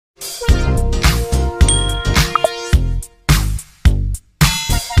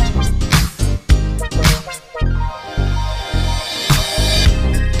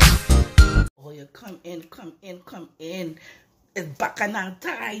It's bacchanal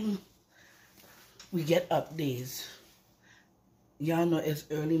time. We get updates. Y'all know it's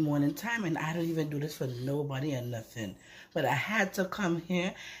early morning time, and I don't even do this for nobody or nothing. But I had to come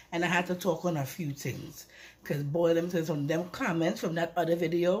here, and I had to talk on a few things. Because boy, them things from them comments from that other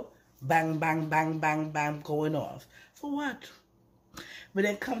video, bang, bang, bang, bang, bang, going off. For what? But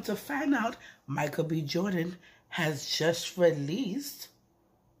then come to find out, Michael B. Jordan has just released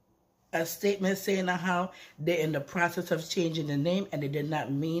a statement saying how they're in the process of changing the name and they did not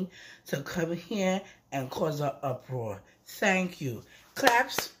mean to come here and cause an uproar. Thank you.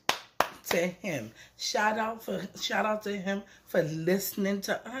 Claps to him. Shout out to him for listening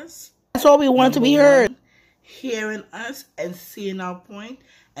to us. That's all we want to be heard. Hearing us and seeing our point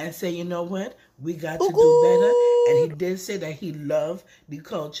and say, you know what, we got to do better. And he did say that he loved the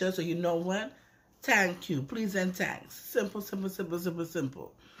culture. So you know what? Thank you. Please and thanks. Simple, simple, simple, simple,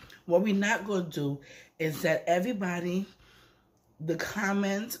 simple. What we're not going to do is that everybody, the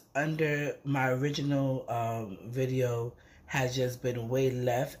comments under my original video has just been way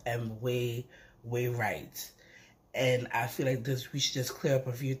left and way right. And I feel like we should just clear up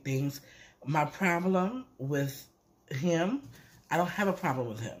a few things. My problem with him, I don't have a problem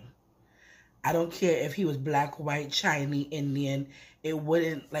with him. I don't care if he was black, white, Chinese, Indian. It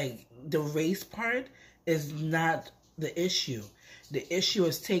wouldn't, like, the race part is not the issue. The issue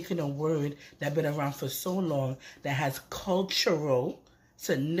is taking a word that's been around for so long that has cultural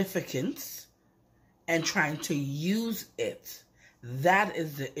significance and trying to use it. That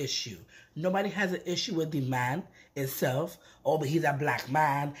is the issue. Nobody has an issue with the man itself. Oh, but he's a black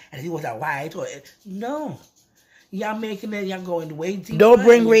man and he was a white. No. Y'all making it, y'all going way deeper. Don't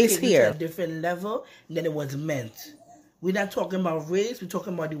bring race here. To a different level than it was meant. We're not talking about race. We're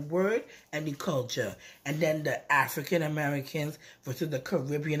talking about the word and the culture. And then the African Americans versus the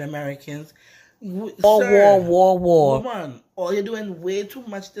Caribbean Americans. War. Woman, all you're doing way too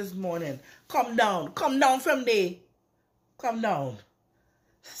much this morning. Come down. Come down from there. Come down.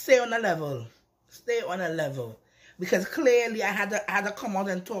 Stay on a level. Stay on a level. Because clearly I had to come out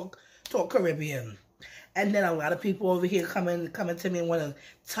and talk Caribbean. And then a lot of people over here coming to me and want to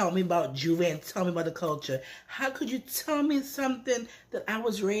tell me about Jouvert and tell me about the culture. How could you tell me something that I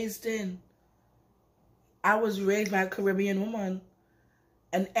was raised in? I was raised by a Caribbean woman.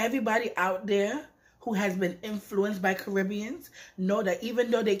 And everybody out there who has been influenced by Caribbeans know that even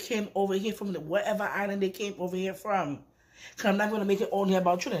though they came over here from whatever island they came over here from, because I'm not going to make it only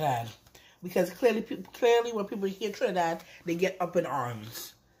about Trinidad. Because clearly when people hear Trinidad, they get up in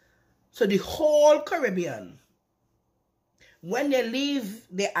arms. So the whole Caribbean, when they leave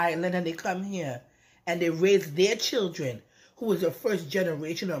the island and they come here and they raise their children, who was the first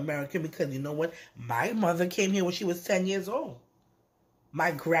generation of American, because you know what? My mother came here when she was 10 years old.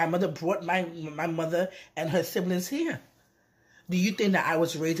 My grandmother brought my mother and her siblings here. Do you think that I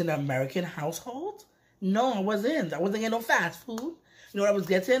was raised in an American household? No, I wasn't. I wasn't getting no fast food. You know what I was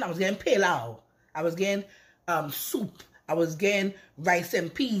getting? I was getting pilau. I was getting soup. I was getting rice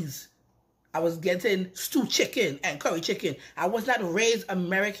and peas. I was getting stewed chicken and curry chicken. I was not raised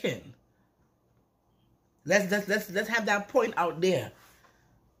American. Let's have that point out there.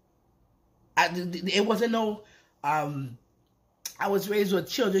 It wasn't no. I was raised where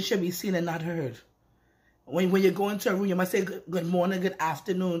children should be seen and not heard. When you go into a room, you must say good morning, good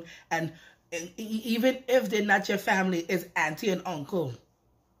afternoon, and even if they're not your family, it's auntie and uncle.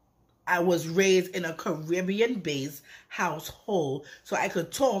 I was raised in a Caribbean-based household, so I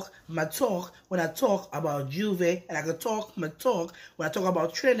could talk my talk when I talk about Jouvert, and I could talk my talk when I talk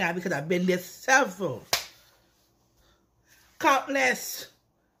about Trinidad, because I've been there several, countless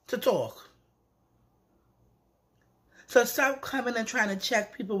to talk. So stop coming and trying to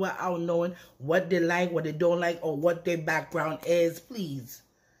check people without knowing what they like, what they don't like, or what their background is, please.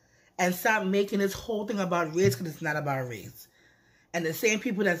 And stop making this whole thing about race, because it's not about race. And the same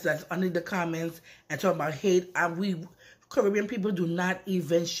people that's under the comments and talking about hate, we Caribbean people do not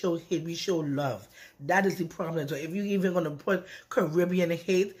even show hate. We show love. That is the problem. So if you're even going to put Caribbean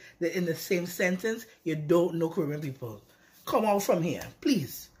hate in the same sentence, you don't know Caribbean people. Come out from here.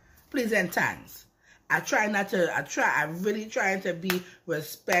 Please. Please and thanks. I'm really trying to be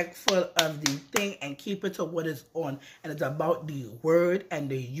respectful of the thing and keep it to what it's on. And it's about the word and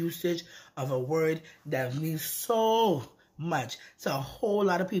the usage of a word that means so much to a whole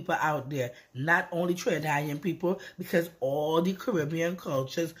lot of people out there, not only Trinidadian people, because all the Caribbean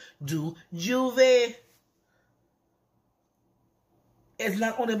cultures do Jouvert. It's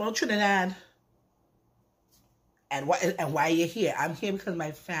not only about Trinidad. And why you're here? I'm here because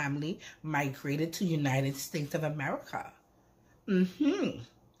my family migrated to the United States of America.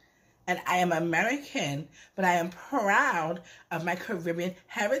 And I am American, but I am proud of my Caribbean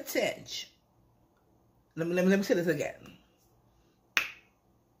heritage. Let me say this again.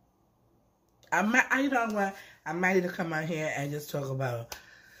 I might need to come out here and just talk about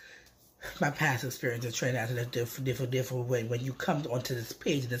my past experience of Trinidad in a different way. When you come onto this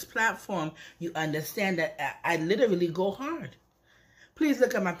page, this platform, you understand that I literally go hard. Please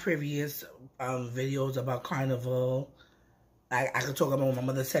look at my previous videos about Carnival. I could talk about when my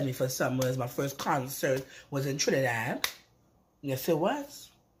mother sent me for summers. My first concert was in Trinidad. Yes, it was.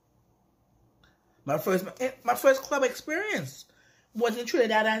 My first club experience was in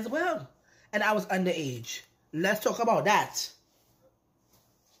Trinidad as well. And I was underage. Let's talk about that.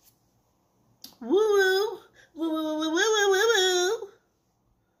 Woo-woo. Woo-woo-woo-woo-woo-woo-woo.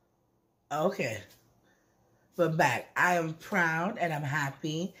 Okay. But back. I am proud and I'm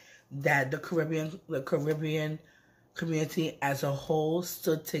happy that the Caribbean community as a whole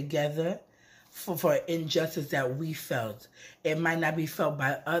stood together for injustice that we felt. It might not be felt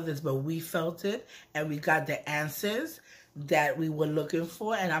by others, but we felt it, and we got the answers that we were looking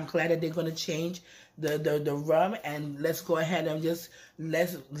for. And I'm glad that they're going to change the rum, and let's go ahead and just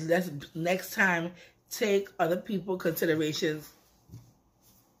let's next time take other people considerations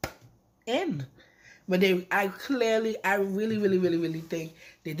in. But I really think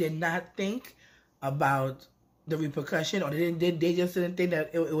they did not think about the repercussion, or they just didn't think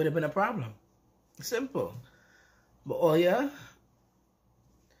that it would have been a problem. Simple. But oh yeah,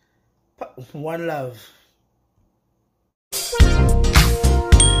 one love.